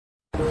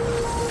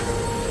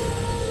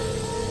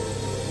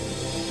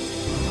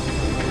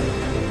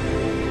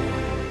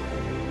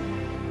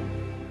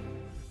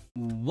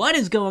What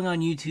is going on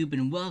YouTube,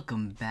 and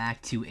welcome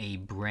back to a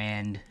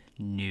brand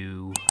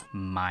new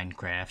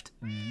Minecraft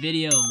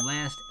video.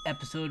 Last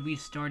episode we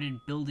started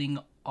building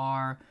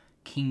our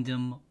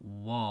kingdom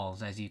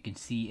walls, as you can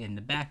see in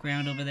the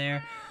background over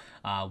there.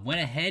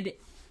 Went ahead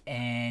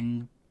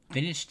and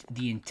finished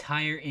the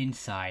entire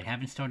inside.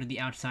 Haven't started the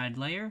outside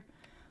layer,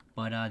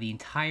 but the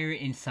entire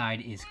inside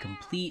is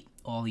complete.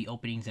 All the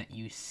openings that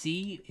you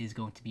see is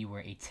going to be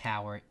where a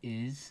tower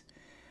is.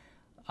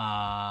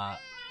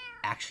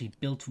 Actually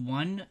built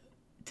one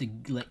to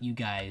let you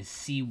guys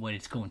see what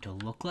it's going to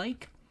look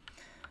like.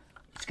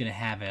 It's going to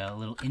have a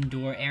little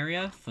indoor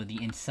area for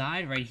the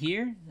inside right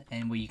here,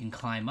 and where you can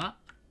climb up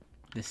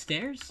the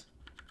stairs.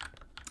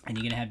 And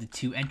you're going to have the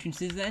two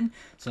entrances then.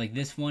 So like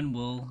this one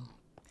will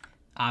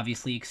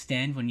obviously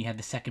extend when you have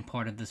the second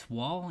part of this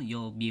wall.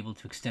 You'll be able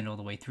to extend all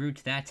the way through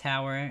to that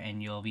tower,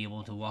 and you'll be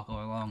able to walk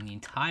along the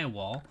entire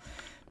wall.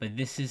 But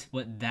this is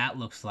what that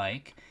looks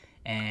like,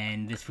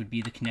 and this would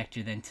be the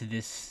connector then to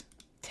this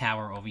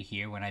tower over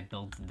here when I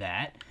build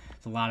that.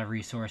 It's a lot of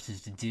resources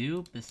to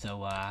do, so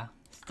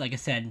like I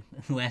said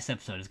in the last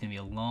episode, it's gonna be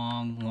a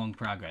long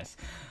progress.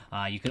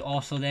 You could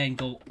also then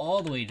go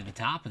all the way to the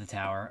top of the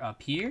tower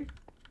up here,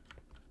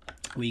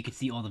 where you can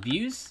see all the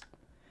views.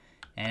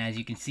 And as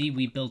you can see,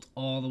 we built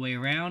all the way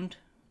around.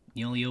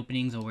 The only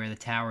openings are where the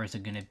towers are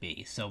gonna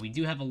be. So we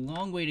do have a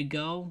long way to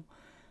go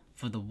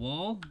for the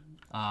wall,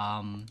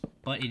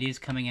 but it is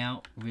coming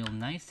out real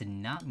nice. Did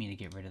not mean to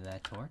get rid of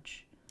that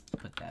torch.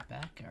 Put that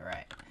back.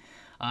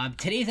 Alright.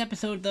 Today's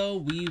episode, though,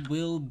 we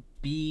will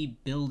be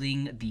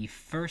building the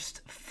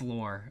first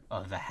floor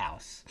of the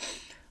house.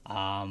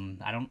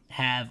 I don't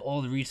have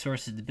all the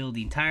resources to build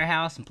the entire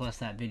house, and plus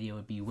that video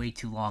would be way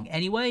too long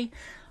anyway.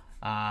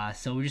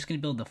 So we're just going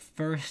to build the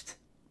first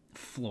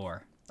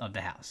floor of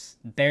the house.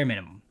 Bare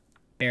minimum.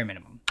 Bare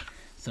minimum.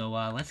 So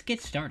let's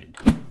get started.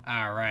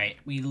 Alright.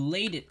 We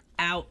laid it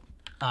out.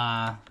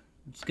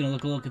 It's gonna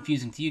look a little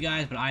confusing to you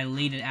guys, but I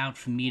laid it out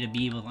for me to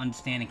be able to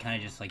understand and kind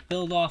of just like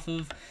build off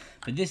of.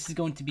 But this is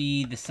going to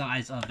be the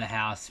size of the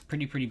house,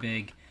 pretty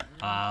big,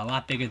 a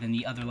lot bigger than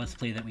the other Let's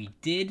Play that we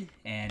did,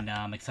 and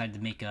I'm excited to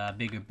make a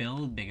bigger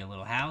build, bigger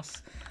little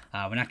house.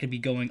 We're not gonna be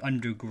going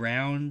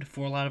underground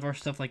for a lot of our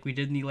stuff like we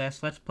did in the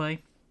last Let's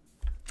Play.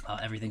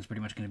 Everything's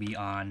pretty much gonna be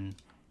on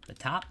the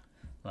top,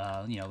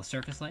 you know, the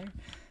surface layer.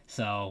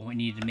 So we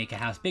need to make a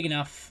house big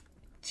enough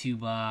to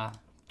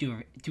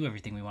do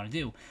everything we want to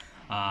do.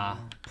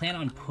 Plan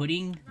on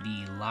putting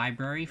the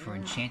library for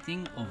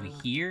enchanting over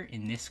here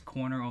in this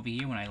corner over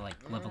here when I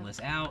like level this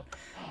out.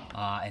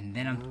 And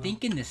then I'm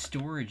thinking the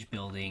storage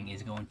building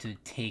is going to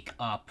take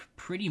up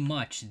pretty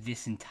much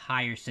this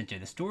entire center.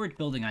 The storage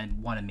building I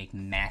want to make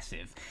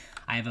massive.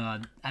 I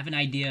have an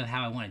idea of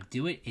how I want to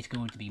do it. It's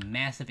going to be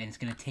massive, and it's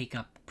going to take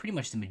up pretty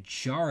much the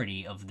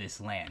majority of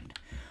this land.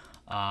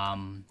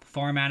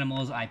 Farm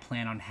animals I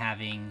plan on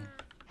having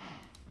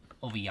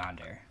over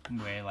yonder,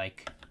 where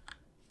like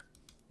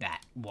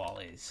that wall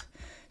is.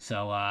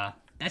 So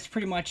that's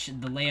pretty much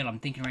the layout I'm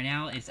thinking right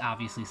now. It's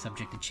obviously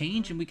subject to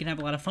change, and we can have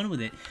a lot of fun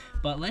with it.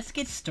 But let's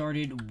get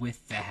started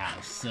with the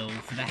house. So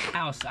for the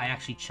house, I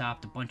actually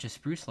chopped a bunch of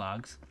spruce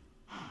logs.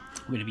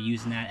 We're going to be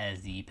using that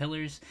as the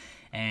pillars,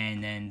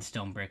 and then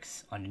stone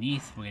bricks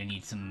underneath. We're going to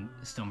need some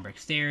stone brick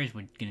stairs.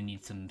 We're going to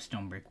need some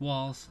stone brick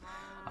walls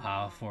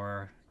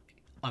for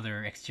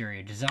other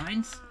exterior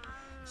designs.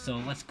 So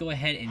let's go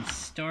ahead and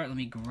start. Let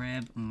me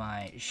grab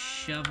my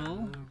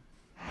shovel.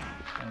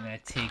 I'm going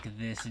to take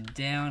this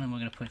down, and we're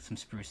going to put some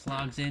spruce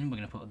logs in. We're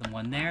going to put the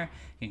one there.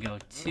 We're going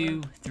to go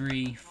 2,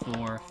 3,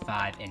 4,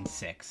 5, and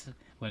 6.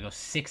 We're going to go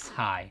 6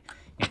 high.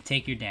 You're going to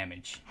take your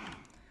damage.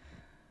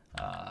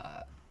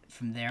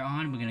 From there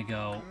on, we're going to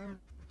go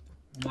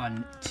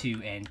 1,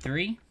 2, and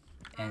 3.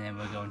 And then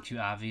we're going to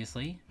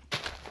obviously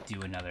do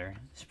another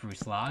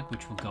spruce log,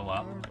 which will go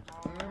up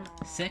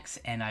 6.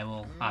 And I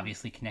will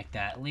obviously connect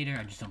that later.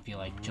 I just don't feel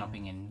like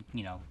jumping and,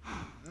 you know,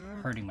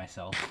 hurting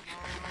myself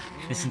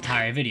this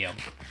entire video.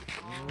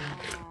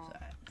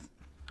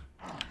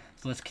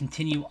 So let's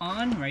continue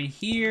on right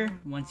here.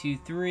 1, 2,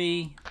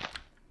 3.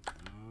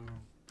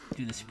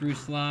 Do the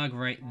spruce log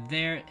right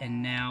there.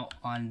 And now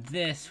on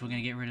this, we're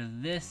gonna get rid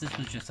of this. This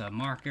was just a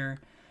marker.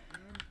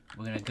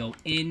 We're gonna go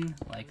in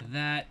like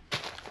that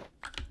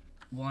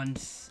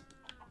once,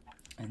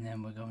 and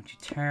then we're going to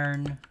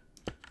turn.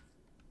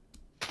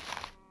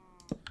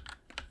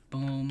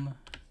 Boom.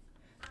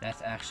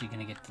 That's actually going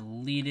to get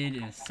deleted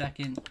in a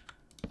second,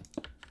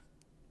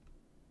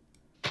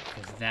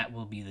 because that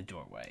will be the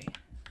doorway.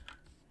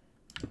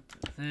 Do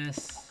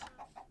this.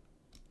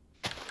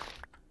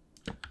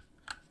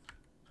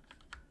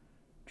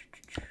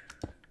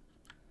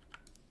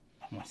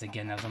 Once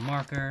again, as a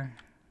marker,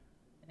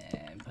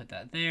 and put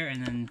that there,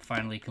 and then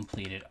finally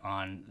complete it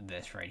on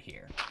this right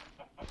here.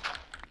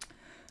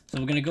 So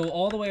we're going to go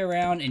all the way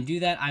around and do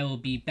that. I will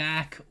be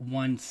back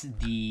once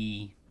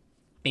the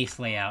base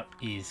layout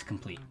is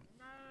complete.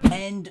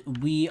 And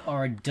we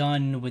are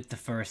done with the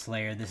first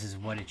layer. This is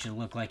what it should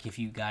look like if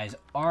you guys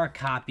are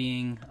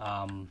copying.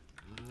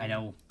 I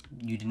know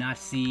you did not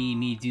see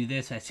me do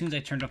this. As soon as I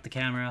turned off the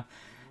camera,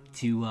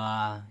 to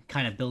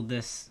kind of build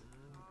this.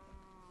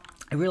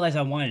 I realized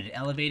I wanted it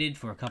elevated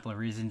for a couple of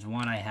reasons.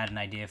 One, I had an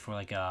idea for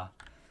like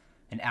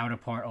an outer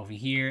part over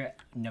here.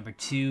 Number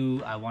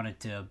two, I wanted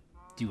to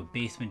do a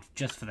basement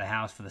just for the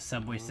house, for the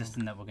subway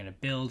system that we're going to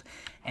build.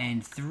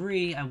 And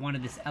three, I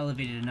wanted this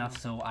elevated enough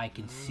so I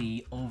can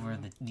see over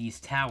these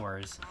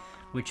towers,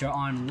 which are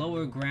on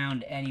lower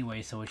ground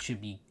anyway, so it should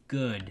be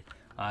good.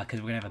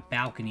 Because we're going to have a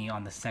balcony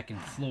on the second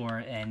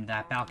floor, and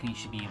that balcony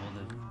should be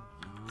able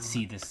to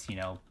see this, you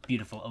know,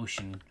 beautiful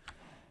ocean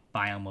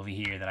biome over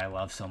here that I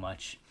love so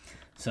much.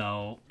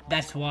 So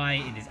that's why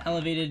it is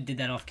elevated. Did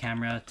that off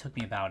camera. It took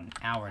me about an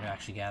hour to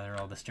actually gather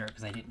all this dirt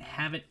because I didn't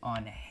have it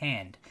on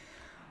hand.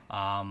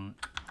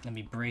 Let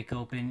me break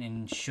open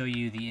and show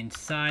you the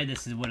inside.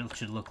 This is what it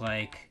should look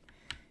like.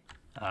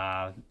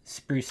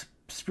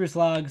 Spruce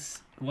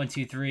logs, 1,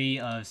 2, 3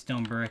 of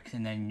stone bricks,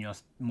 and then, you know,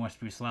 more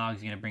spruce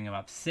logs. You're gonna bring them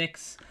up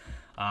 6.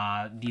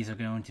 These are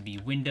going to be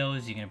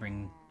windows. You're gonna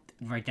bring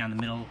right down the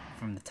middle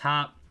from the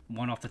top,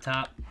 1 off the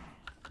top,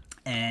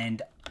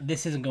 and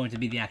this isn't going to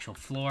be the actual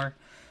floor.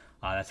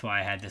 That's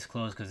why I had this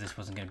closed, because this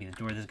wasn't gonna be the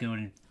door. You're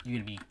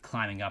gonna be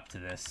climbing up to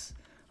this.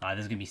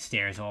 There's gonna be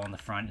stairs all in the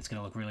front. It's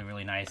gonna look really,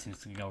 really nice, and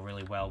it's gonna go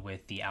really well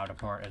with the outer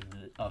part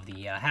of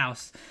the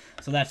house.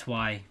 So that's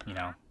why, you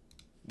know,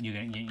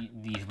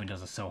 these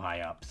windows are so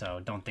high up.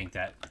 So don't think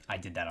that I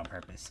did that on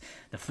purpose.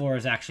 The floor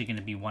is actually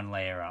gonna be 1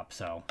 layer up.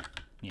 So,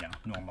 you know,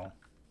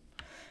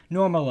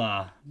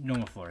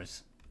 normal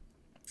floors.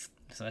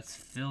 So let's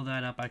fill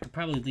that up. I could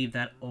probably leave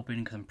that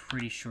open because I'm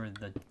pretty sure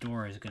the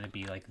door is gonna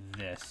be like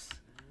this,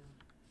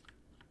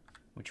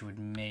 which would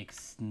make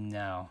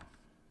no.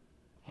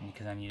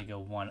 Because I need to go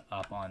 1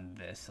 up on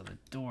this, so the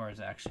door is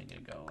actually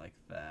going to go like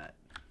that.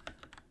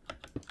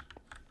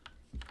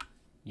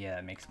 Yeah,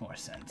 that makes more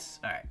sense.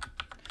 Alright.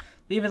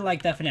 Leave it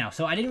like that for now.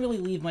 So I didn't really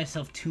leave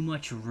myself too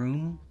much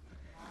room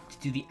to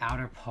do the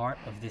outer part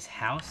of this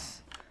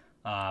house.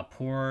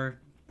 Poor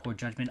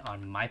judgment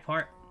on my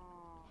part,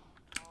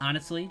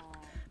 honestly.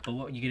 But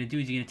what you're going to do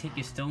is you're going to take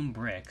your stone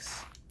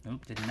bricks.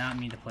 Oop, did not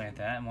mean to plant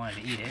that. I wanted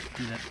to eat it.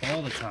 Do that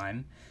all the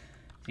time.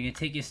 So you're going to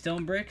take your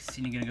stone bricks,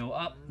 and you're going to go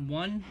up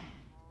 1,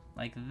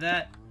 like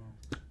that,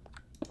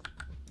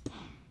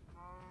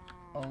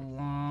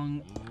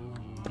 along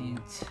the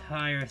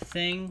entire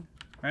thing,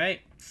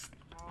 right?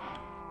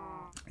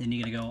 Then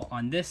you're gonna go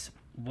on this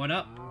 1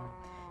 up.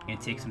 You're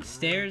gonna take some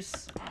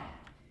stairs.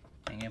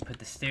 And you're gonna put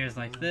the stairs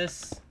like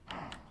this.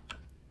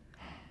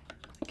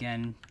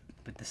 Again,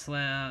 with the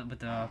slab, with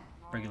the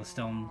regular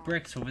stone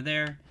bricks over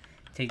there.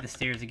 Take the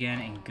stairs again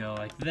and go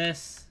like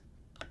this.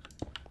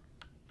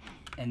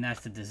 And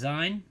that's the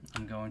design.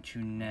 I'm going to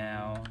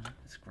now,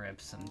 let's grab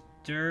some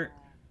dirt,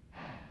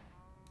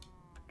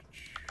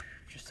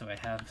 just so I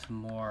have some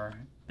more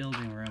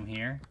building room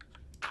here.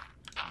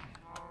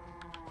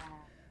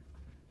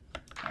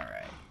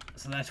 Alright,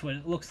 so that's what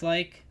it looks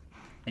like.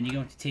 Then you're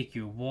going to take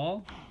your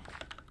wall,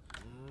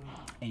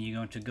 and you're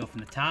going to go from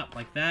the top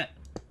like that,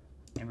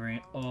 and bring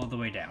it all the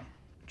way down,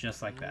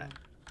 just like that.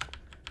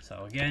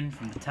 So again,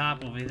 from the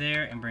top over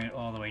there, and bring it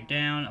all the way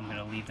down. I'm going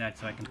to leave that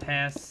so I can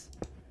pass.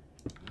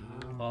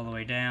 All the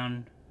way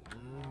down,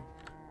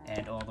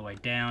 and all the way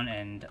down,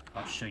 and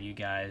I'll show you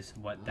guys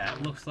what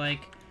that looks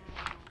like.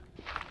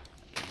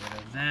 Get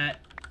rid of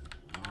that.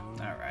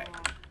 Alright.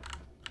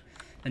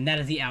 And that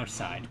is the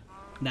outside.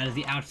 That is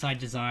the outside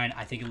design.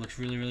 I think it looks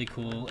really, really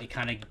cool. It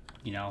kind of,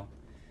 you know,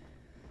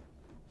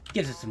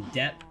 gives it some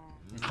depth.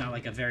 It's not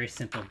like a very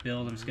simple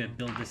build. I'm just going to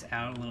build this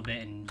out a little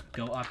bit and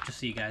go up just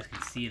so you guys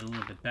can see it a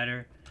little bit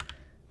better.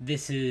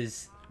 This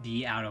is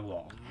the outer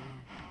wall.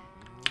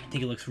 I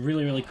think it looks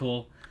really, really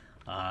cool.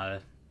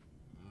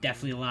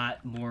 Definitely a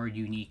lot more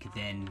unique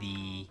than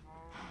the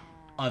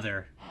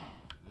other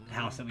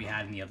house that we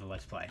had in the other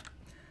Let's Play.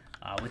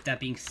 With that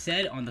being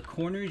said, on the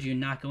corners, you're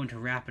not going to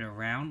wrap it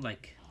around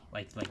like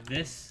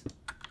this.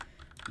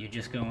 You're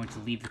just going to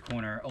leave the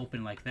corner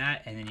open like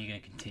that, and then you're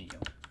going to continue.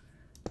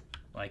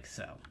 Like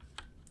so.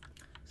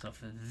 So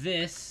for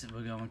this,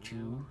 we're going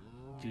to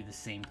do the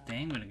same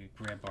thing. We're going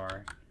to grab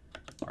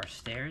our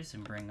stairs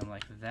and bring them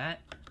like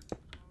that.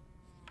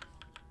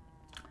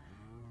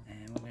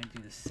 And we're going to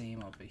do the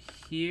same over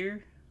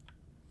here.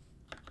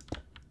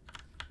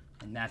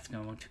 And that's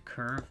going to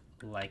curve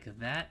like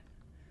that.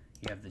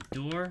 You have the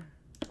door.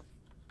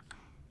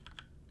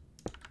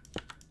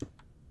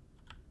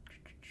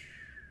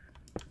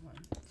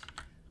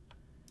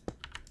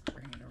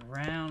 Bring it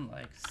around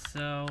like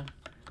so.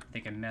 I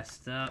think I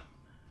messed up.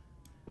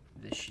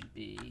 This should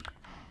be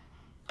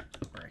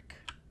a brick.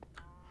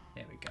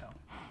 There we go.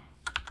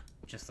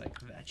 Just like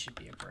that should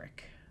be a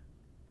brick.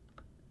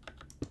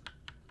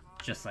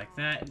 Just like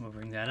that, and we'll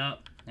bring that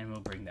up, and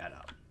we'll bring that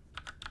up.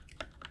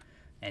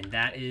 And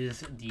that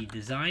is the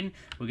design.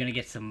 We're gonna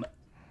get some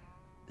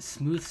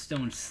smooth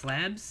stone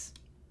slabs,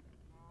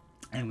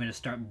 and I'm gonna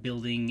start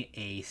building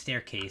a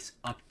staircase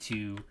up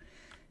to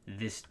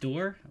this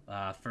door.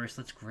 First,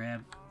 let's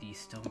grab the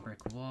stone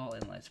brick wall,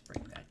 and let's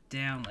bring that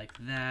down like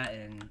that,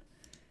 and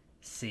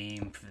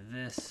same for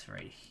this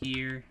right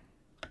here.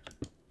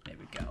 There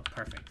we go.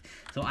 Perfect.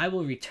 So I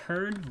will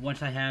return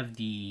once I have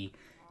the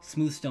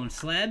smooth stone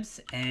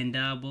slabs, and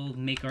we'll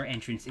make our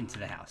entrance into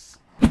the house.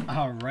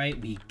 Alright,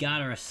 we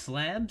got our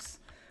slabs.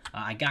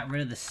 I got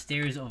rid of the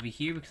stairs over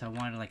here because I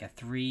wanted like a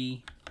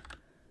three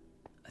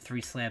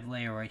slab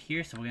layer right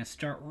here. So we're going to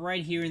start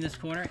right here in this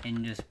corner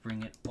and just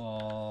bring it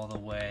all the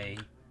way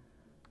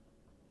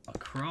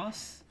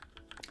across.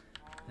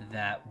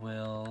 That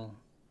will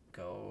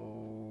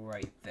go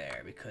right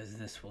there because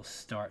this will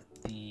start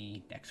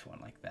the next one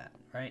like that,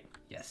 right?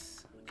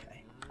 Yes.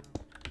 Okay.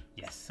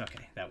 Yes.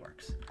 Okay. That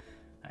works. All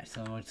right.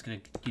 So we're just gonna,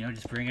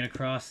 just bring it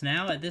across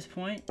now at this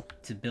point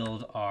to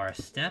build our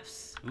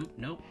steps. Oop.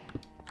 Nope.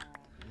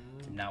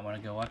 Did not want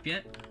to go up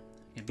yet.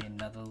 Gonna be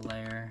another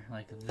layer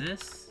like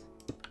this.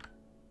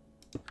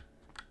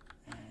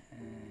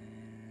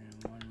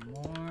 And one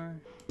more.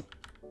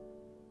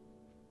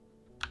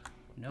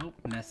 Nope.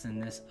 Messing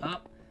this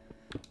up.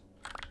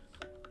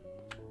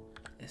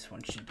 This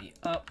one should be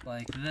up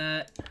like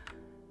that.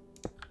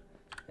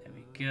 There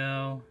we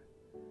go.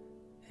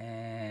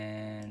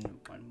 And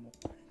 1 more,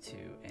 2,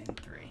 and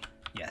 3.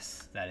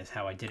 Yes, that is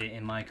how I did it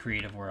in my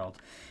creative world.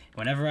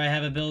 Whenever I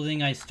have a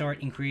building, I start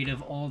in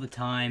creative all the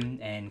time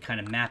and kind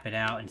of map it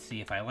out and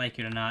see if I like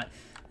it or not.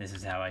 This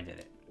is how I did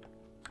it.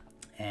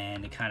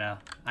 And it kind of,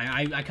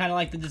 I kind of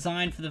like the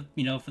design for the,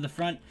 for the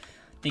front.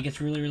 I think it's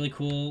really, really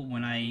cool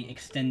when I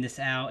extend this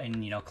out and,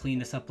 clean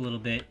this up a little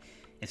bit.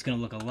 It's going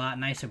to look a lot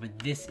nicer, but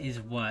this is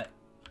what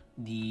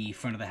the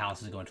front of the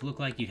house is going to look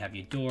like. You'd have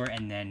your door,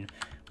 and then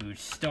we would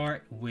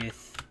start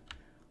with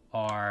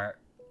our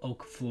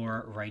oak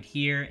floor right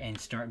here and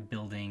start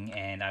building,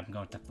 and I'm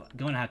going to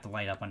have to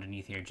light up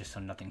underneath here just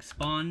so nothing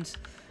spawns,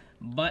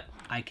 but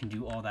I can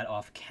do all that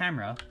off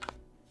camera.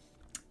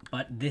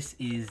 But this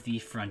is the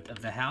front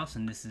of the house,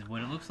 and this is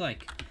what it looks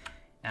like.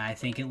 And I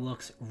think it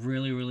looks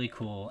really, really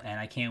cool, and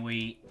I can't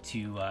wait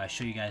to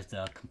show you guys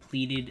the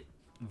completed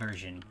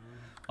version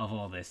of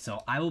all this.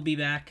 So I will be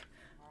back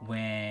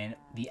when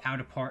the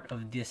outer part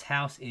of this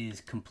house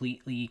is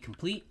completely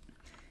complete,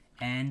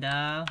 and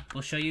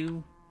we'll show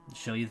you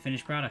the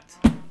finished product.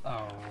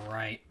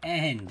 Alright,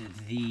 and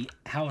the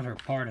outer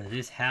part of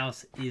this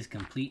house is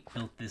complete.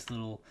 Built this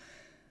little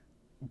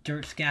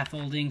dirt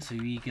scaffolding so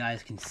you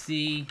guys can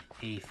see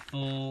a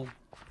full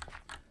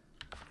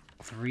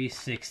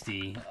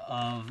 360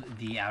 of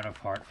the outer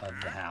part of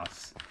the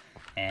house.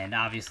 And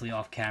obviously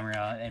off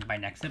camera, and by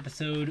next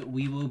episode,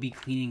 we will be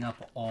cleaning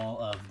up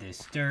all of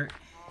this dirt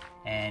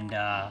and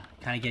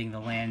kind of getting the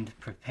land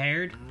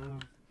prepared.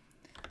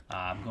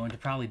 I'm going to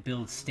probably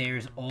build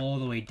stairs all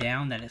the way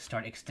down that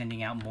start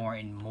extending out more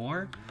and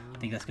more. I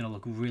think that's going to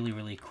look really,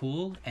 really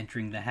cool.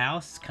 Entering the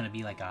house, it's going to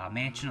be like a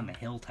mansion on the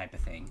hill type of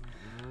thing.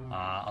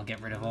 I'll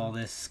get rid of all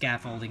this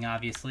scaffolding,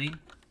 obviously.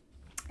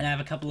 And I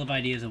have a couple of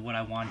ideas of what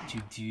I want to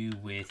do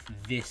with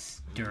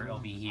this dirt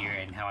over here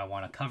and how I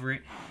want to cover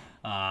it.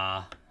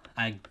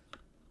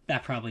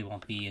 That probably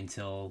won't be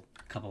until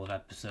a couple of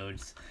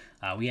episodes.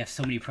 We have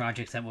so many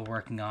projects that we're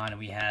working on, and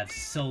we have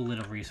so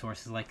little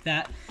resources like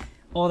that.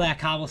 All that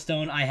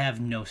cobblestone, I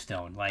have no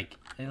stone. Like,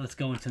 let's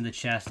go into the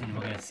chest, and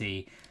we're going to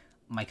see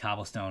my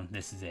cobblestone.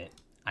 This is it.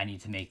 I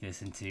need to make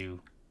this into...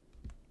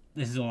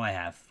 This is all I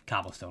have,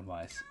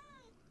 cobblestone-wise.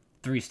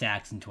 3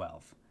 stacks and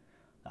 12.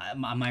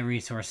 My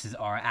resources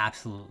are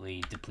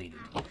absolutely depleted.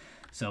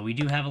 So we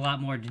do have a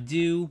lot more to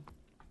do.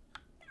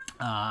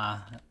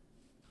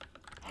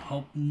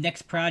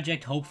 Next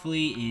project,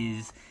 hopefully,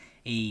 is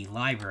a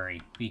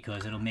library,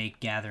 because it'll make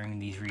gathering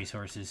these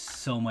resources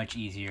so much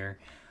easier.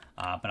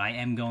 But I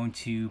am going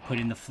to put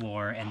in the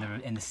floor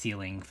and the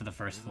ceiling for the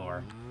first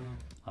floor.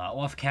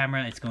 Off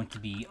camera, it's going to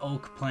be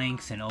oak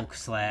planks and oak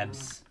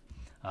slabs.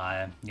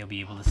 You'll be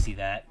able to see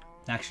that.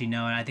 Actually,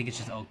 no, I think it's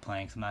just oak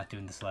planks. I'm not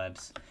doing the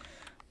slabs.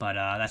 But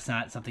that's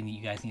not something that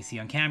you guys need to see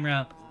on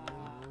camera.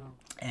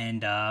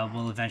 And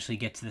we'll eventually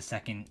get to the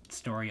second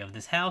story of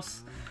this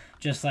house.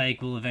 Just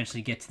like we'll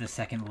eventually get to the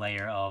second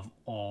layer of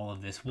all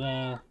of this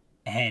wall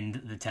and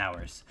the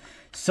towers.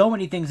 So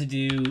many things to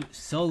do,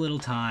 so little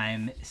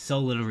time, so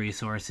little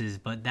resources,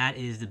 but that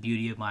is the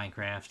beauty of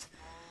Minecraft.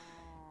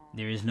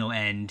 There is no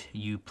end.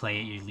 You play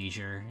at your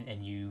leisure,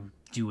 and you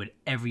do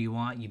whatever you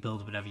want. You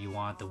build whatever you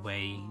want the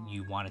way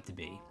you want it to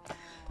be.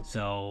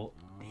 So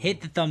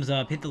hit the thumbs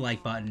up, hit the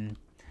like button,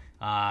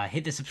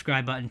 hit the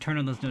subscribe button, turn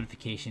on those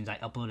notifications. I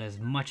upload as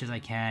much as I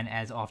can,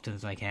 as often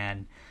as I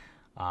can.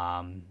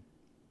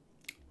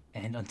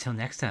 And until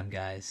next time,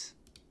 guys,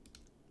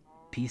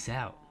 peace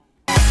out.